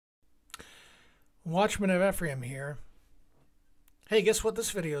Watchman of Ephraim here. Hey, guess what this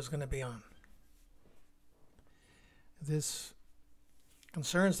video is going to be on? This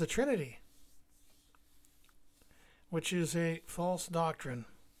concerns the Trinity, which is a false doctrine.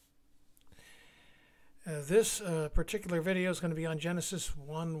 This particular video is going to be on Genesis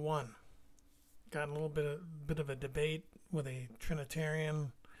 1:1. Got a little bit of a debate with a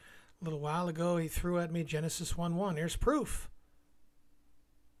Trinitarian a little while ago. He threw at me Genesis 1:1. Here's proof.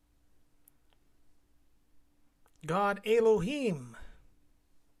 God Elohim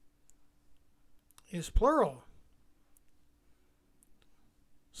is plural.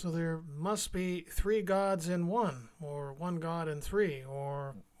 So there must be three gods in one, or one God in three,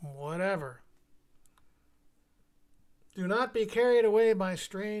 or whatever. Do not be carried away by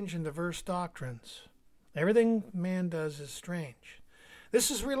strange and diverse doctrines. Everything man does is strange. This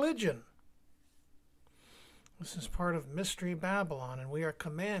is religion. This is part of Mystery Babylon, and we are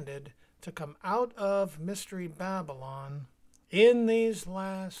commanded to come out of Mystery Babylon in these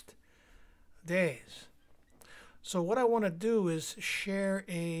last days. So what I want to do is share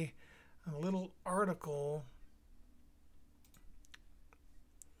a little article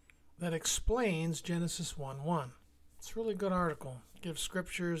that explains Genesis 1:1. It's a really good article. It gives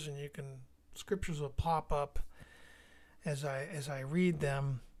scriptures, and scriptures will pop up as I read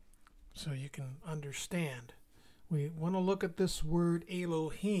them, so you can understand. We want to look at this word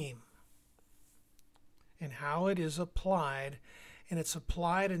Elohim and how it is applied, and it's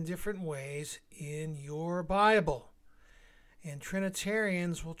applied in different ways in your Bible. And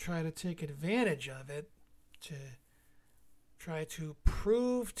Trinitarians will try to take advantage of it to try to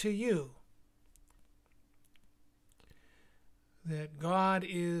prove to you that God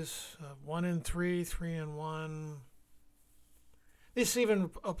is one in three, three in one. This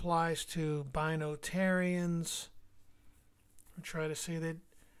even applies to binotarians who try to say that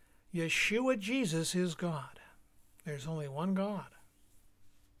Yeshua Jesus is God. There's only one God.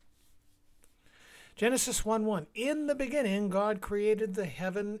 Genesis 1:1. In the beginning, God created the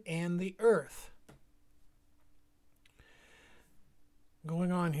heaven and the earth.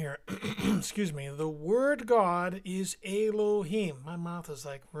 Going on here. Excuse me. The word God is Elohim. My mouth is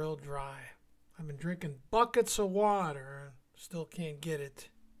like real dry. I've been drinking buckets of water and still can't get it.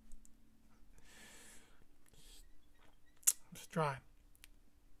 It's dry.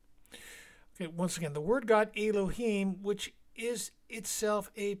 Okay, once again, the word God Elohim, which is itself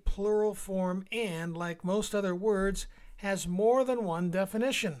a plural form and, like most other words, has more than one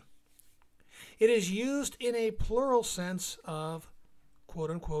definition. It is used in a plural sense of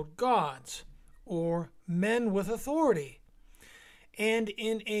quote-unquote gods or men with authority, and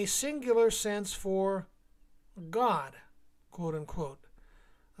in a singular sense for God, quote-unquote,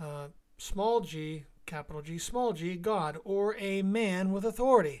 small g, capital G, small g, God, or a man with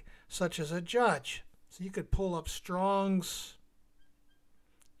authority, such as a judge. So you could pull up Strong's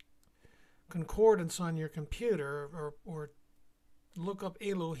concordance on your computer, or look up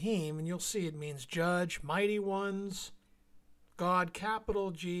Elohim, and you'll see it means judge, mighty ones, God,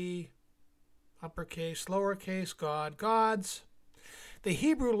 capital G, uppercase, lowercase, God, gods. The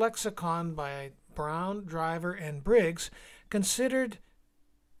Hebrew lexicon by Brown, Driver, and Briggs, considered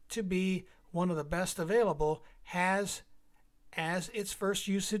to be one of the best available, has as its first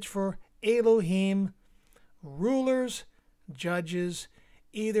usage for Elohim rulers, judges,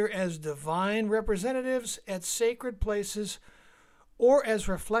 either as divine representatives at sacred places or as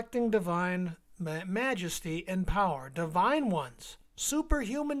reflecting divine majesty and power. Divine ones,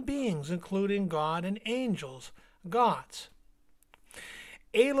 superhuman beings, including God and angels, gods.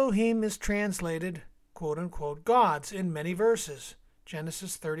 Elohim is translated, quote-unquote, gods in many verses.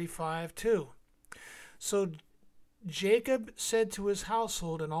 Genesis 35:2. So Jacob said to his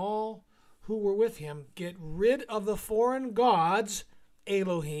household and all who were with him, get rid of the foreign gods,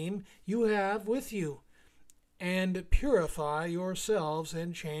 Elohim, you have with you, and purify yourselves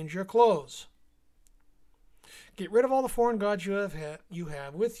and change your clothes. Get rid of all the foreign gods you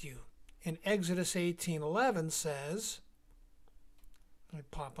have with you. In Exodus 18:11 says, let me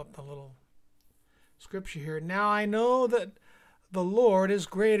pop up the little scripture here. Now I know that the Lord is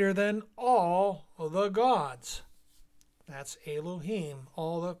greater than all the gods. That's Elohim,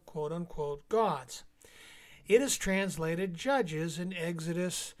 all the quote-unquote gods. It is translated judges in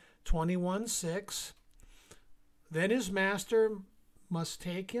Exodus 21:6. Then his master must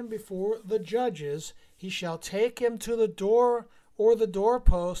take him before the judges. He shall take him to the door or the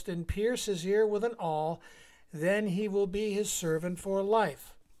doorpost and pierce his ear with an awl. Then he will be his servant for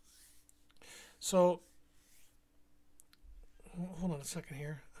life. So, hold on a second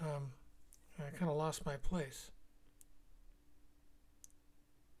here. I kind of lost my place.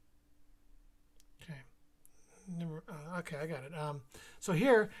 Okay, I got it. So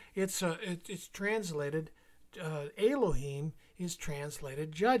here it's translated. Elohim is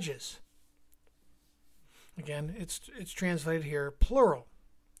translated judges. Again, it's translated here plural.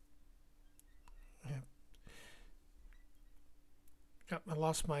 Yeah. I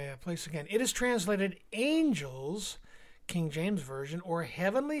lost my place again. It is translated angels, King James Version, or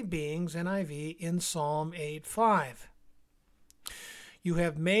heavenly beings, NIV, in Psalm 8:5. You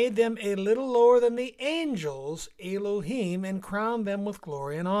have made them a little lower than the angels, Elohim, and crowned them with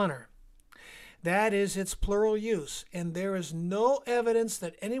glory and honor. That is its plural use, and there is no evidence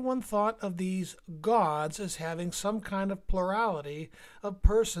that anyone thought of these gods as having some kind of plurality of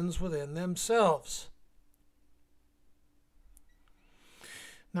persons within themselves.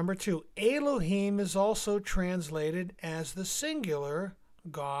 Number 2, Elohim is also translated as the singular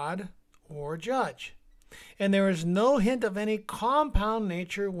God or judge. And there is no hint of any compound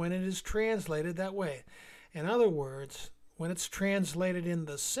nature when it is translated that way. In other words, when it's translated in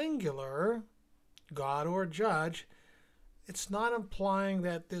the singular, God or judge, it's not implying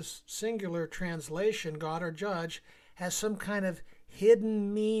that this singular translation, God or judge, has some kind of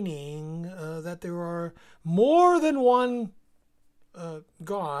hidden meaning, that there are more than one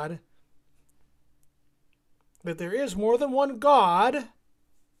God, that there is more than one God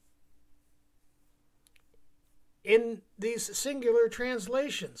in these singular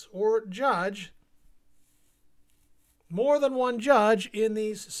translations, or judge, more than one judge in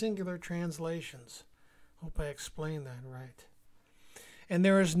these singular translations. Hope I explained that right. And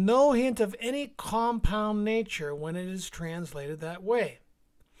there is no hint of any compound nature when it is translated that way.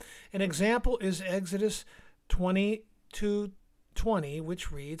 An example is Exodus 22:20,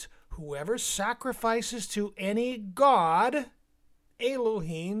 which reads, "Whoever sacrifices to any god,"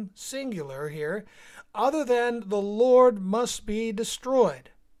 Elohim, singular here, "other than the Lord must be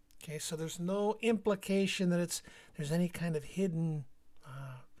destroyed." Okay, so there's no implication that there's any kind of hidden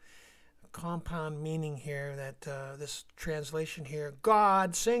compound meaning here, that this translation here,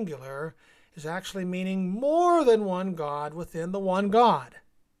 God, singular, is actually meaning more than one God within the one God.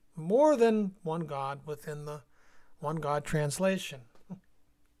 More than one God within the one God translation.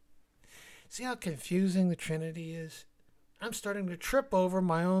 See how confusing the Trinity is? I'm starting to trip over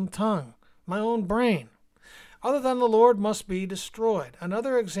my own tongue, my own brain. Other than the Lord must be destroyed.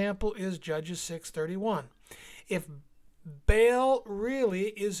 Another example is Judges 6:31. If Baal really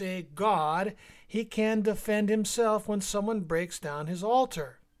is a god, he can defend himself when someone breaks down his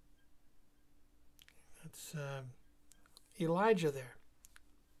altar. That's Elijah there.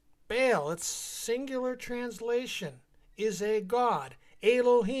 Baal, its singular translation, is a god,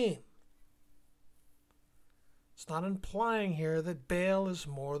 Elohim. It's not implying here that Baal is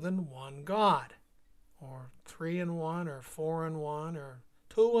more than one god, or 3 in 1, or 4 in 1, or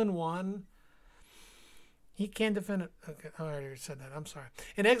 2 in 1. He can't defend it. Okay, I already said that. I'm sorry.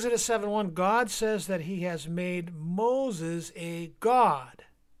 In Exodus 7:1, God says that he has made Moses a god,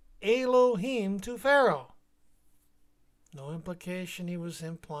 Elohim, to Pharaoh. No implication he was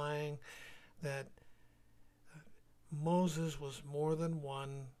implying that Moses was more than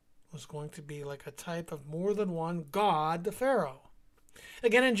one, was going to be like a type of more than one god to Pharaoh.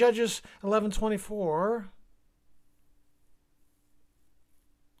 Again, in Judges 11:24,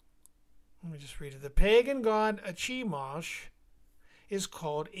 let me just read it. The pagan god Chemosh is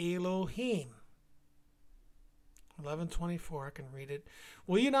called Elohim. 11:24, I can read it.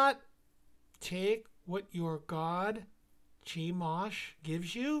 Will you not take what your god Chemosh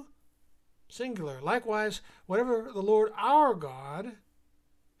gives you? Singular. Likewise, whatever the Lord our God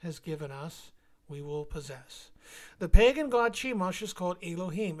has given us, we will possess. The pagan god Chemosh is called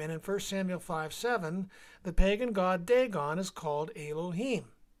Elohim, and in 1 Samuel 5:7, the pagan god Dagon is called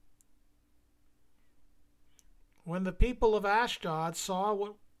Elohim. When the people of Ashdod saw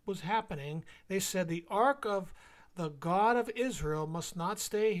what was happening, they said, "The ark of the God of Israel must not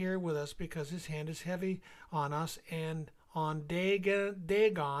stay here with us, because his hand is heavy on us and on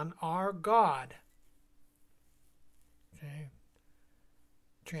Dagon, our God." Okay.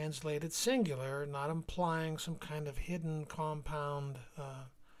 Translated singular, not implying some kind of hidden compound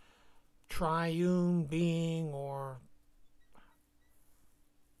triune being, or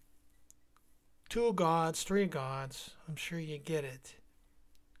 2 gods, 3 gods. I'm sure you get it.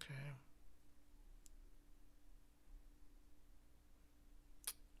 Okay.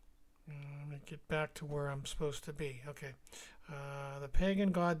 Let me get back to where I'm supposed to be. Okay. The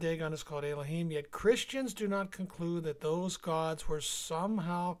pagan god Dagon is called Elohim, yet Christians do not conclude that those gods were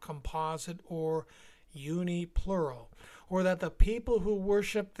somehow composite or uniplural, or that the people who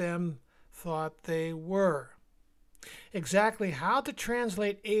worshiped them thought they were. Exactly how to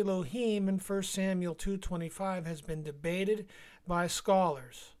translate Elohim in 1 Samuel 2:25 has been debated by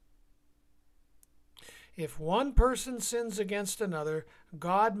scholars. If one person sins against another,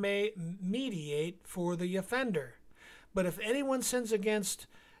 God may mediate for the offender. But if anyone sins against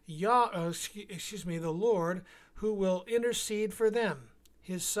the Lord, who will intercede for them?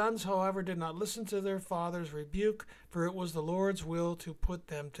 His sons, however, did not listen to their father's rebuke, for it was the Lord's will to put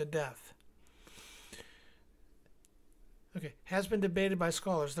them to death. Okay, has been debated by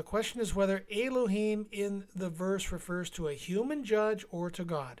scholars. The question is whether Elohim in the verse refers to a human judge or to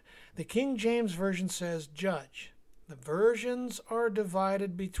God. The King James Version says judge. The versions are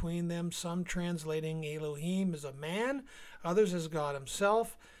divided between them, some translating Elohim as a man, others as God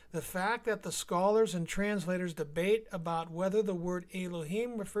himself. The fact that the scholars and translators debate about whether the word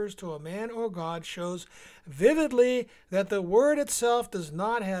Elohim refers to a man or God shows vividly that the word itself does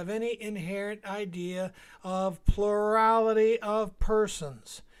not have any inherent idea of plurality of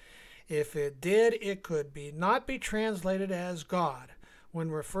persons. If it did, it could not be translated as God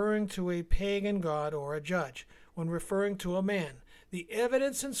when referring to a pagan god or a judge, when referring to a man. The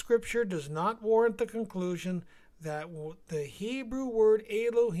evidence in Scripture does not warrant the conclusion that the Hebrew word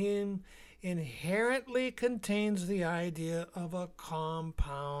Elohim inherently contains the idea of a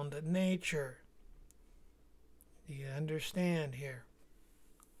compound nature. Do you understand here?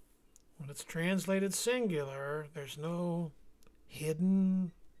 When it's translated singular, there's no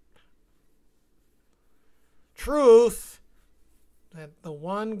hidden truth that the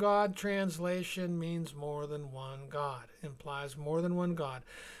one God translation means more than one God, implies more than one God.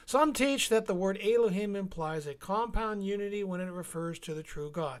 Some teach that the word Elohim implies a compound unity when it refers to the true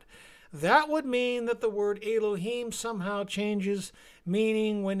God. That would mean that the word Elohim somehow changes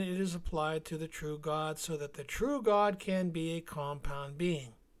meaning when it is applied to the true God, so that the true God can be a compound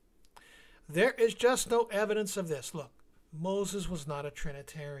being. There is just no evidence of this. Look, Moses was not a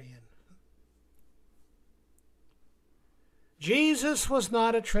Trinitarian. Jesus was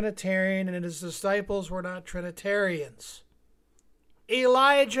not a Trinitarian, and his disciples were not Trinitarians.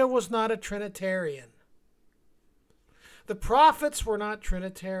 Elijah was not a Trinitarian. The prophets were not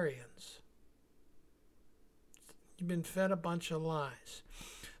Trinitarians. You've been fed a bunch of lies.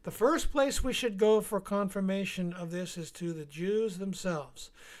 The first place we should go for confirmation of this is to the Jews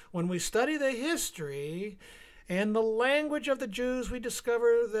themselves. When we study the history and the language of the Jews, we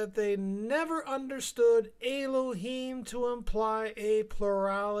discover that they never understood Elohim to imply a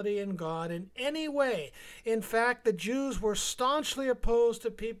plurality in God in any way. In fact, the Jews were staunchly opposed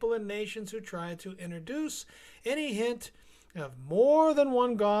to people and nations who tried to introduce any hint of more than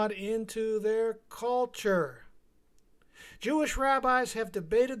one God into their culture. Jewish rabbis have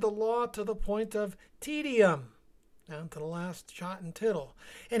debated the law to the point of tedium, down to the last jot and tittle,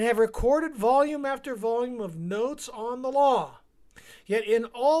 and have recorded volume after volume of notes on the law. Yet in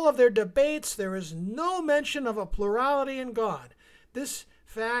all of their debates, there is no mention of a plurality in God. This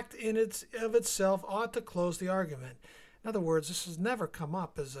fact of itself ought to close the argument. In other words, this has never come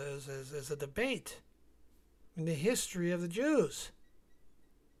up as a debate in the history of the Jews.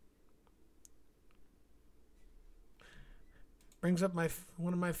 Brings up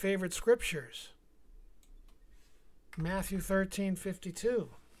one of my favorite scriptures. Matthew 13:52.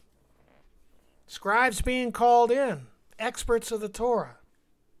 Scribes being called in, experts of the Torah,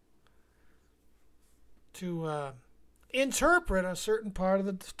 to interpret a certain part of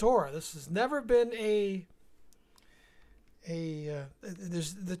the Torah. This has never been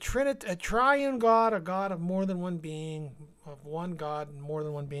there's the Trinity, a triune God, a God of more than one being, of one God and more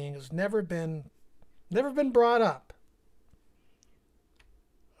than one being, has never been brought up.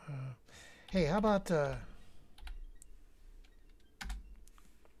 Hey, how about the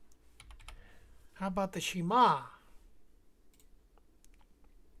Shema?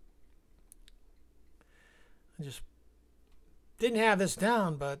 I just didn't have this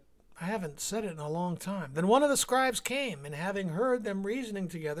down, but I haven't said it in a long time. Then one of the scribes came, and having heard them reasoning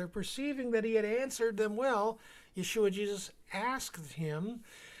together, perceiving that he had answered them well, Yeshua Jesus asked him,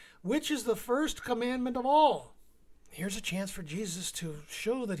 which is the first commandment of all? Here's a chance for Jesus to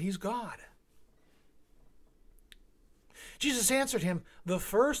show that he's God. Jesus answered him, the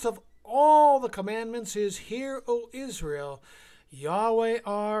first of all the commandments is, hear, O Israel, Yahweh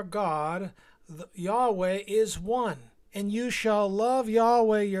our God, Yahweh is one. And you shall love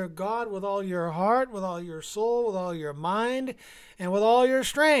Yahweh your God with all your heart, with all your soul, with all your mind, and with all your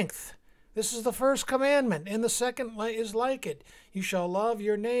strength. This is the first commandment, and the second is like it. You shall love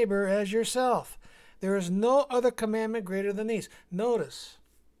your neighbor as yourself. There is no other commandment greater than these. Notice,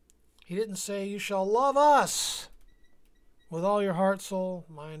 he didn't say you shall love us with all your heart, soul,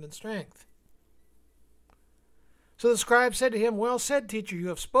 mind, and strength. So the scribe said to him, "Well said, teacher, you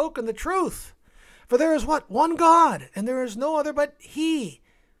have spoken the truth. For there is what? One God, and there is no other but He."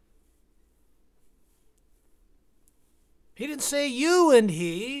 He didn't say you and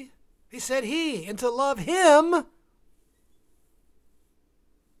He. He said He, and to love Him.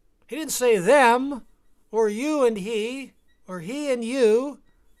 He didn't say them, or you and He, or He and you.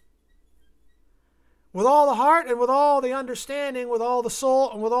 With all the heart and with all the understanding, with all the soul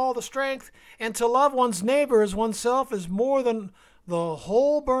and with all the strength, and to love one's neighbor as oneself is more than the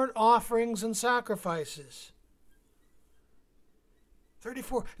whole burnt offerings and sacrifices.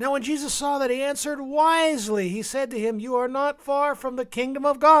 34. Now when Jesus saw that he answered wisely, he said to him, "You are not far from the kingdom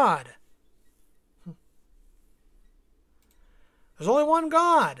of God." There's only one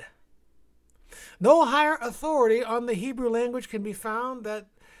God. No higher authority on the Hebrew language can be found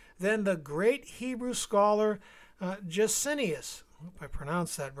than the great Hebrew scholar Gesenius. I hope I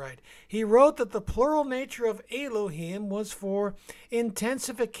pronounced that right. He wrote that the plural nature of Elohim was for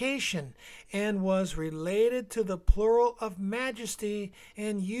intensification and was related to the plural of majesty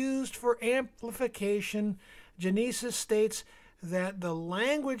and used for amplification. Genesis states that the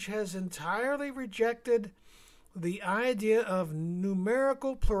language has entirely rejected the idea of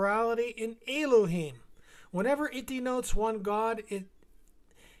numerical plurality in Elohim. Whenever it denotes one God,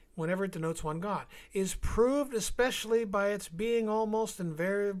 is proved especially by its being almost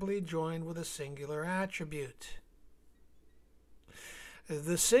invariably joined with a singular attribute.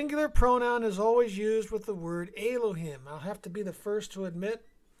 The singular pronoun is always used with the word Elohim. I'll have to be the first to admit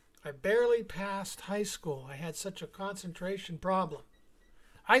I barely passed high school. I had such a concentration problem.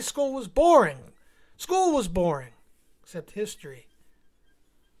 High school was boring. School was boring, except history.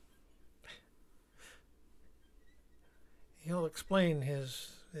 He'll explain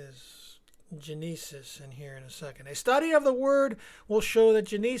his Genesis in here in a second. A study of the word will show that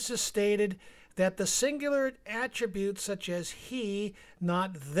Genesis stated that the singular attributes such as he,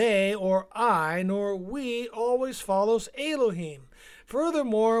 not they or I, nor we always follows Elohim.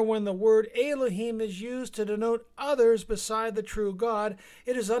 Furthermore, when the word Elohim is used to denote others beside the true God,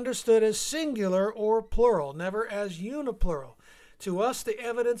 it is understood as singular or plural, never as uniplural. To us, the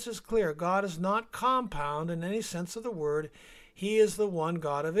evidence is clear. God is not compound in any sense of the word. He is the one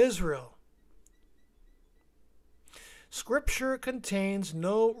God of Israel. Scripture contains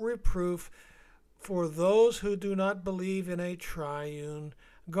no reproof for those who do not believe in a triune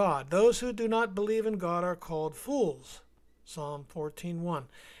God. Those who do not believe in God are called fools. Psalm 14:1.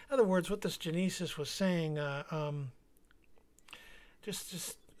 In other words, what this Genesis was saying,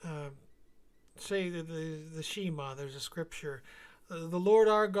 say the Shema. There's a scripture. The Lord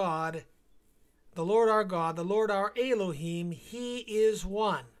our God, the Lord our Elohim, He is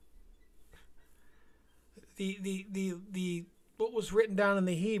one. The what was written down in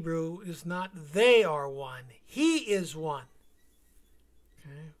the Hebrew is not they are one. He is one.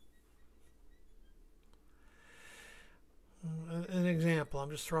 Okay. An example. I'm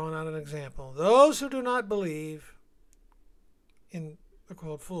just throwing out an example. Those who do not believe in are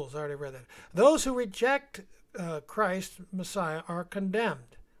called fools. I already read that. Those who reject Christ, Messiah, are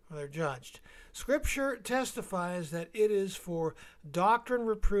condemned, or they're judged. Scripture testifies that it is for doctrine,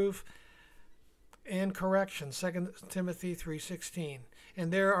 reproof, and correction. 2 Timothy 3:16.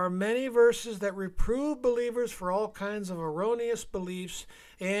 And there are many verses that reprove believers for all kinds of erroneous beliefs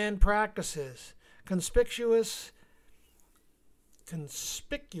and practices. Conspicuous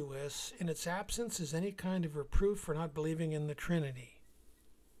in its absence is any kind of reproof for not believing in the Trinity.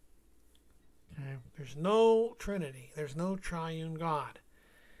 Okay? There's no Trinity. There's no triune God.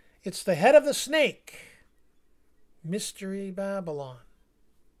 It's the head of the snake. Mystery Babylon.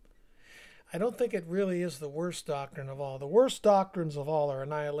 I don't think it really is the worst doctrine of all. The worst doctrines of all are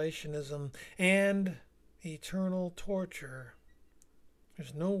annihilationism and eternal torture.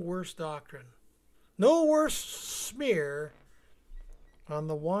 There's no worse doctrine. No worse smear on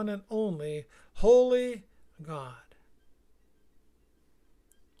the one and only holy God.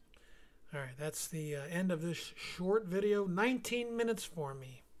 All right, that's the end of this short video. 19 minutes for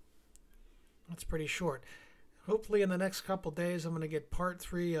me. That's pretty short. Hopefully in the next couple days I'm going to get part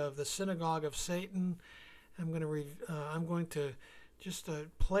 3 of the Synagogue of Satan. I'm going to just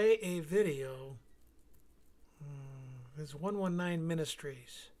play a video. It's 119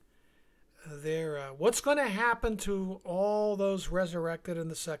 Ministries. What's going to happen to all those resurrected in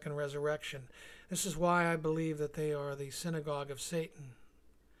the second resurrection? This is why I believe that they are the Synagogue of Satan.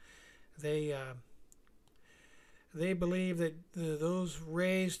 They believe that those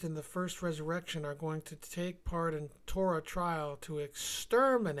raised in the first resurrection are going to take part in Torah trial to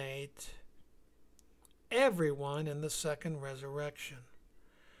exterminate everyone in the second resurrection.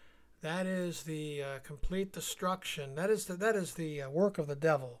 That is the complete destruction. That is the work of the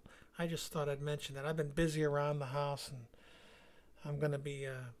devil. I just thought I'd mention that. I've been busy around the house, and I'm going to be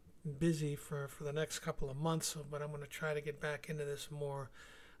busy for the next couple of months, but I'm going to try to get back into this more.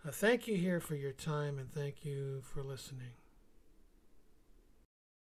 Thank you here for your time, and thank you for listening.